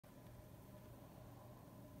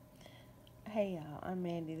Hey y'all, I'm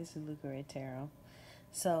Mandy. This is Luca at Tarot.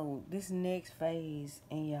 So this next phase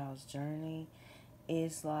in y'all's journey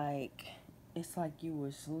is it's like you were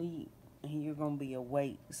asleep and you're gonna be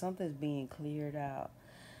awake. Something's being cleared out.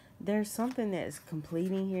 There's something that's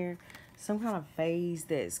completing here, some kind of phase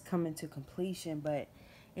that's coming to completion, but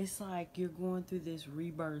it's like you're going through this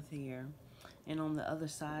rebirth here, and on the other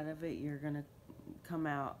side of it, you're gonna come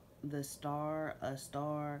out a star.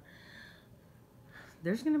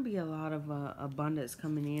 There's going to be a lot of abundance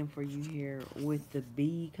coming in for you here with the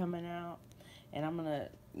bee coming out. And I'm going to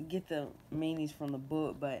get the meanings from the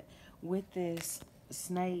book. But with this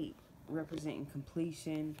snake representing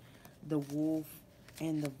completion, the wolf,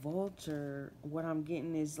 and the vulture, what I'm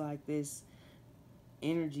getting is like this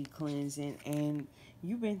energy cleansing. And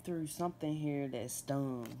you've been through something here that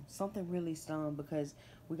stung. Something really stung because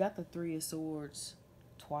we got the Three of Swords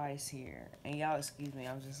twice here. And y'all excuse me,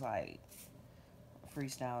 I'm just like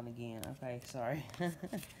freestyling again. Okay, sorry.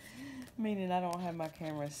 Meaning I don't have my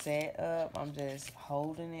camera set up. I'm just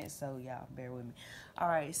holding it. So y'all bear with me.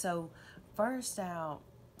 Alright, so first out,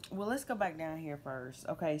 well, let's go back down here first.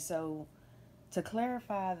 Okay, so to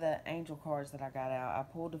clarify the angel cards that I got out, I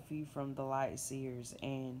pulled a few from the Light Seers,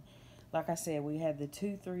 and like I said, we had the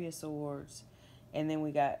two Three of Swords, and then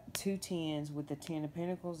we got two tens with the Ten of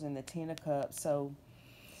Pentacles and the Ten of Cups. So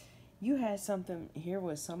you had something here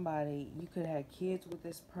with somebody. You could have kids with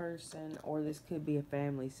this person, or this could be a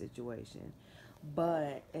family situation.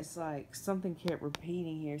 But it's like something kept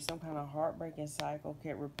repeating here. Some kind of heartbreaking cycle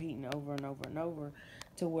kept repeating over and over and over,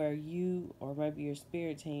 to where you, or maybe your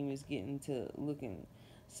spirit team, is getting to looking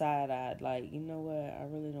side-eyed like, you know what, I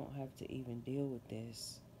really don't have to even deal with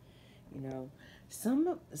this. You know,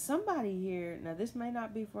 somebody here, now this may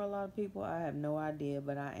not be for a lot of people, I have no idea,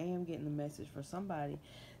 but I am getting the message for somebody,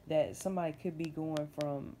 that somebody could be going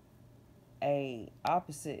from a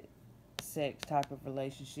opposite sex type of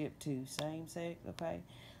relationship to same sex. Okay,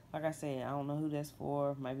 like I said, I don't know who that's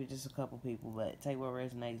for, maybe just a couple people, but take what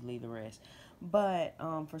resonates, leave the rest. But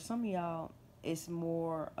for some of y'all, it's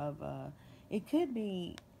more of a, it could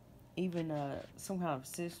be even some kind of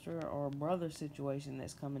sister or brother situation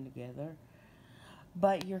that's coming together.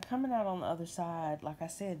 But you're coming out on the other side, like I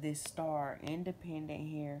said, this star, independent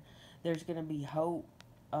here. There's going to be hope.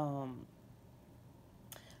 Um,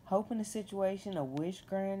 Hope in the situation, a wish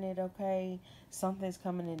granted, okay? Something's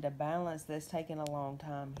coming into balance that's taking a long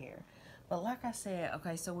time here. But like I said,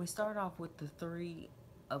 okay, so we start off with the Three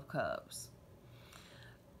of Cups.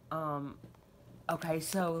 Um, okay,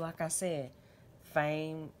 so like I said,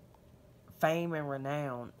 fame, fame and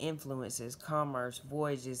renown, influences, commerce,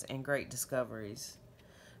 voyages, and great discoveries.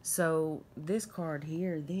 So this card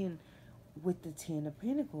here, then with the Ten of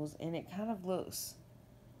Pentacles, and it kind of looks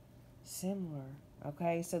similar.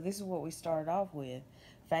 Okay, so this is what we started off with: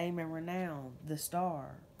 fame and renown, the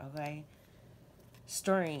star. Okay,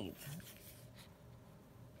 strength,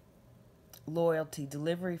 loyalty,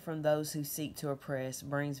 delivery from those who seek to oppress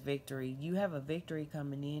brings victory. You have a victory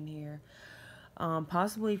coming in here.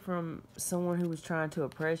 Possibly from someone who was trying to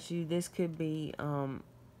oppress you. This could be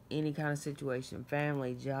any kind of situation: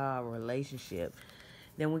 family, job, relationship.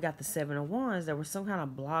 Then we got the Seven of Wands. There was some kind of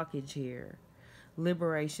blockage here.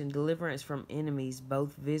 Liberation, deliverance from enemies,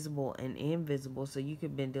 both visible and invisible. So you could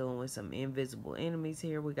have been dealing with some invisible enemies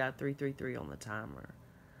here. We got 333 on the timer.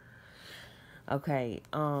 Okay,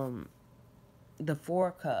 the Four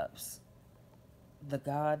of Cups. The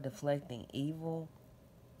God deflecting evil,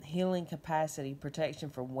 healing capacity, protection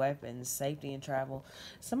from weapons, safety and travel.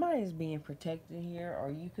 Somebody is being protected here,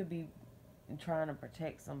 or you could be trying to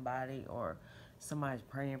protect somebody, or somebody's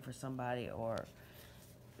praying for somebody, or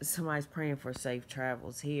somebody's praying for safe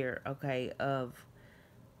travels here. Okay, of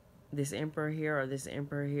this emperor here, or this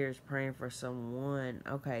emperor here is praying for someone.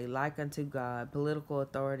 Okay, like unto God, political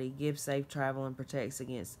authority, gives safe travel and protects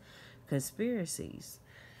against conspiracies.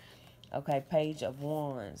 Okay, Page of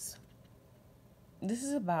Wands. This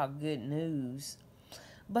is about good news.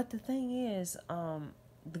 But the thing is,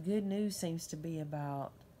 the good news seems to be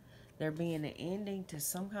about there being an ending to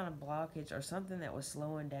some kind of blockage or something that was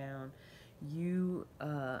slowing down you,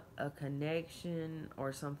 a connection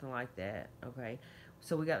or something like that. Okay,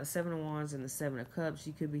 so we got the Seven of Wands and the Seven of Cups.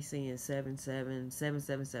 You could be seeing 7 7 7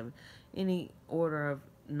 7 7, any order of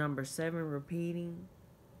number 7 repeating.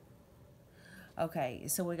 Okay,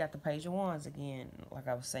 so we got the Page of Wands again. Like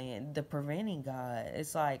I was saying, the preventing God.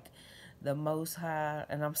 It's like the Most High,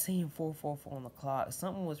 and I'm seeing 444 on the clock.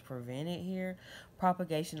 Something was prevented here.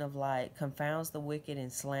 Propagation of light confounds the wicked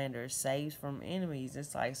and slander, saves from enemies.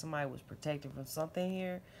 It's like somebody was protected from something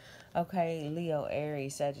here. Okay, Leo,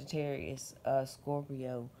 Aries, Sagittarius,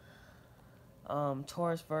 Scorpio.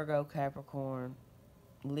 Taurus, Virgo, Capricorn,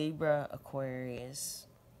 Libra, Aquarius.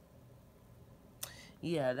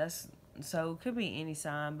 Yeah, that's so it could be any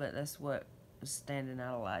sign, but that's what is standing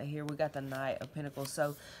out a lot here. We got the Knight of Pentacles.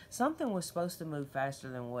 So something was supposed to move faster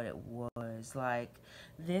than what it was. Like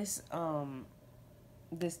this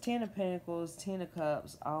this Ten of Pentacles, Ten of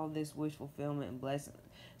Cups, all this wish fulfillment and blessing.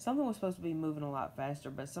 Something was supposed to be moving a lot faster,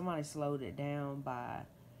 but somebody slowed it down by,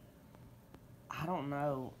 I don't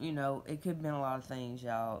know, it could have been a lot of things,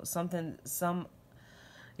 y'all.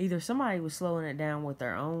 Either somebody was slowing it down with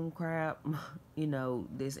their own crap,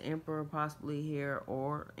 this emperor possibly here,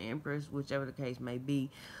 or empress, whichever the case may be.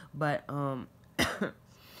 But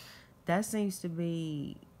that seems to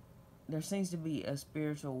be, there seems to be a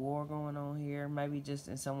spiritual war going on here, maybe just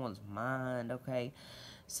in someone's mind, okay?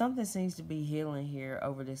 Something seems to be healing here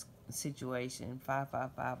over this situation.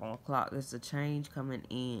 555 on the clock. There's a change coming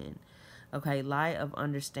in. Okay, light of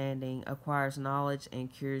understanding acquires knowledge and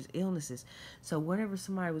cures illnesses. So whatever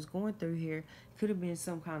somebody was going through here could have been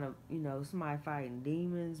some kind of, somebody fighting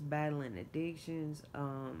demons, battling addictions,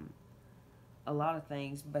 a lot of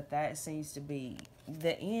things. But that seems to be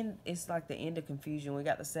the end. It's like the end of confusion. We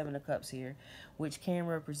got the Seven of Cups here, which can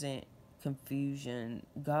represent confusion.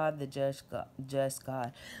 God, the just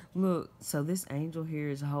God. Look, so this angel here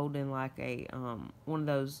is holding like a one of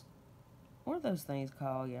those, what are those things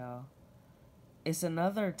called, y'all? It's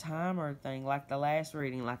another timer thing, like the last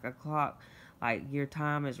reading, like a clock, like your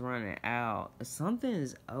time is running out. Something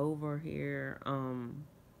is over here.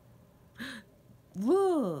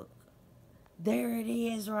 Look, there it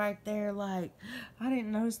is right there. Like, I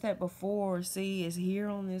didn't notice that before. See, it's here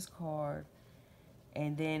on this card,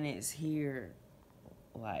 and then it's here,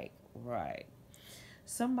 like, right.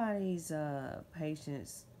 Somebody's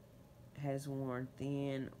patience has worn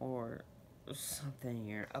thin, or something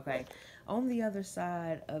here. Okay, on the other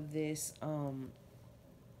side of this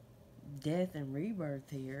death and rebirth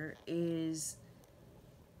here is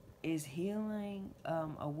healing,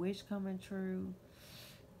 a wish coming true.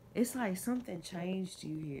 It's like something changed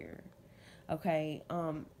you here. Okay,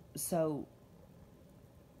 so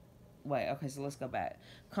wait, okay, so let's go back.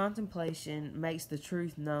 Contemplation makes the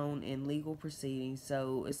truth known in legal proceedings.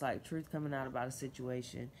 So it's like truth coming out about a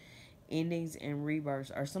situation. Endings and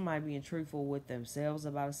rebirths are somebody being truthful with themselves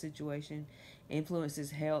about a situation,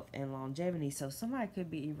 influences health and longevity. So somebody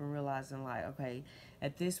could be even realizing, like, okay,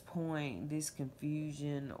 at this point, this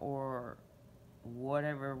confusion or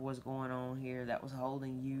whatever was going on here that was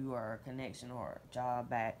holding you or a connection or a job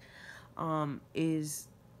back, is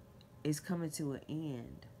coming to an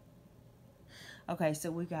end. Okay,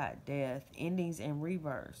 so we got death, endings and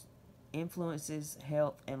rebirths, influences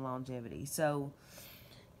health and longevity. So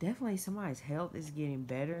definitely somebody's health is getting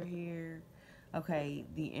better here. Okay,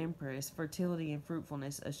 the Empress, fertility and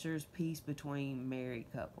fruitfulness assures peace between married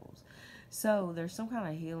couples. So there's some kind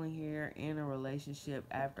of healing here in a relationship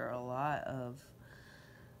after a lot of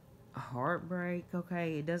heartbreak.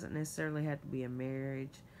 Okay, it doesn't necessarily have to be a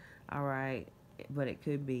marriage, all right, but it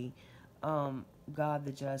could be. God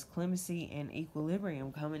the just, clemency and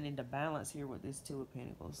equilibrium coming into balance here with this Two of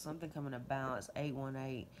Pentacles. Something coming to balance.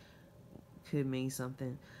 818 could mean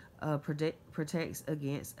something. Protects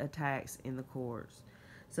against attacks in the courts.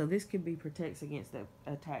 So this could be protects against the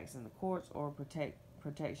attacks in the courts, or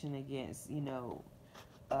protection against,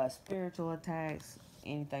 spiritual attacks,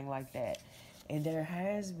 anything like that. And there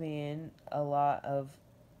has been a lot of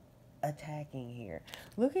attacking here.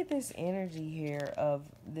 Look at this energy here of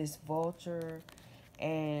this vulture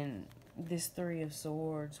and this Three of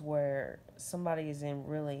Swords, where somebody is in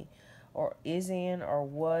really, or is in, or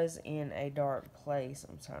was in a dark place.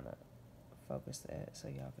 I'm trying to focus that so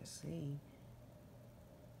y'all can see.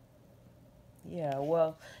 Yeah,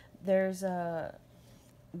 well, there's a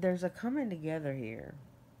coming together here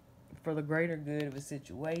for the greater good of a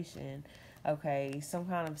situation. Okay, some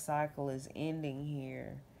kind of cycle is ending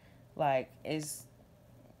here. Like, is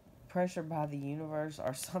pressure by the universe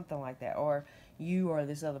or something like that, or you or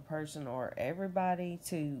this other person or everybody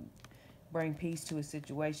to bring peace to a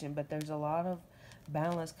situation. But there's a lot of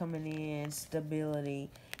balance coming in, stability,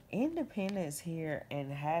 independence here,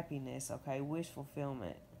 and happiness. Okay, wish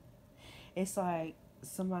fulfillment. It's like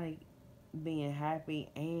somebody being happy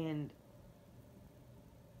and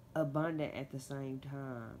abundant at the same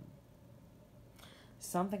time.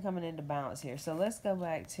 Something coming into balance here. So let's go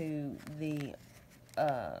back to the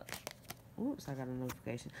oops, I got a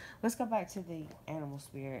notification. Let's go back to the animal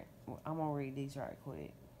spirit. I'm gonna read these right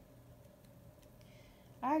quick.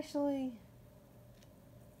 Actually,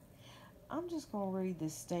 I'm just gonna read the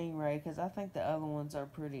stingray because I think the other ones are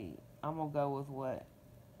pretty. I'm gonna go with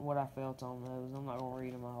what I felt on those. I'm not gonna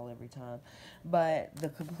read them all every time, but the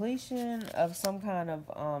completion of some kind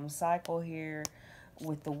of cycle here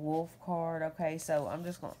with the wolf card. Okay, so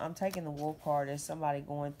I'm taking the wolf card as somebody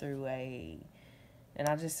going through and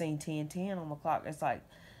I just seen 10:10 on the clock. It's like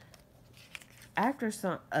after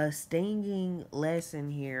a stinging lesson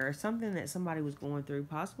here, or something that somebody was going through,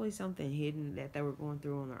 possibly something hidden that they were going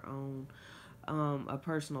through on their own, a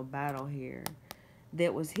personal battle here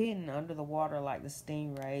that was hidden under the water like the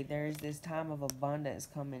stingray. There's this time of abundance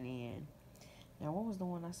coming in. Now, what was the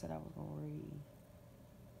one I said I was going to read?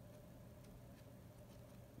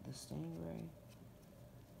 The stingray.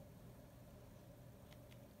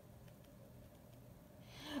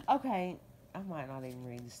 Okay, I might not even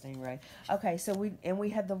read the stingray. Okay, so we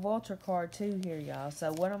had the vulture card too here, y'all.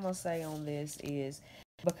 So what I'm gonna say on this is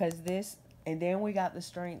because this, and then we got the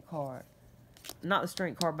strength card, not the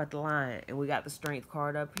strength card, but the lion, and we got the strength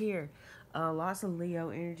card up here. Lots of Leo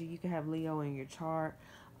energy. You can have Leo in your chart.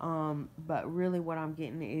 But really what I'm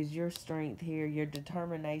getting is your strength here, your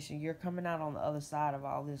determination. You're coming out on the other side of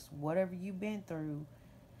all this. Whatever you've been through,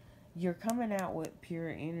 you're coming out with pure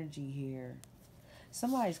energy here.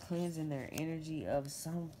 Somebody's cleansing their energy of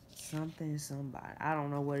somebody. I don't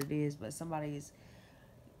know what it is, but somebody's,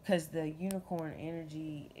 because the unicorn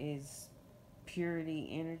energy is purity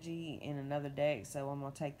energy in another deck, so I'm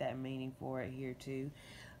gonna take that meaning for it here too.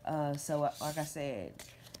 So like I said,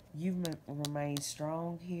 you've remained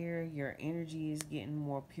strong here. Your energy is getting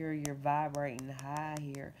more pure. You're vibrating high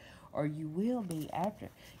here, or you will be after.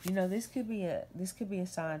 You know, this could be a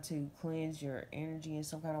sign to cleanse your energy in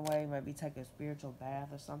some kind of way. Maybe take a spiritual bath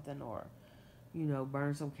or something, or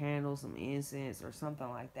burn some candles, some incense, or something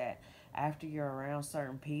like that. After you're around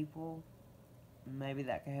certain people, maybe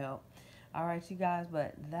that can help. All right, you guys,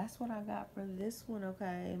 but that's what I got for this one,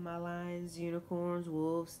 okay? My lions, unicorns,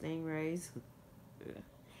 wolves, stingrays.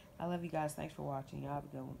 I love you guys. Thanks for watching. Y'all have a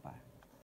good one. Bye.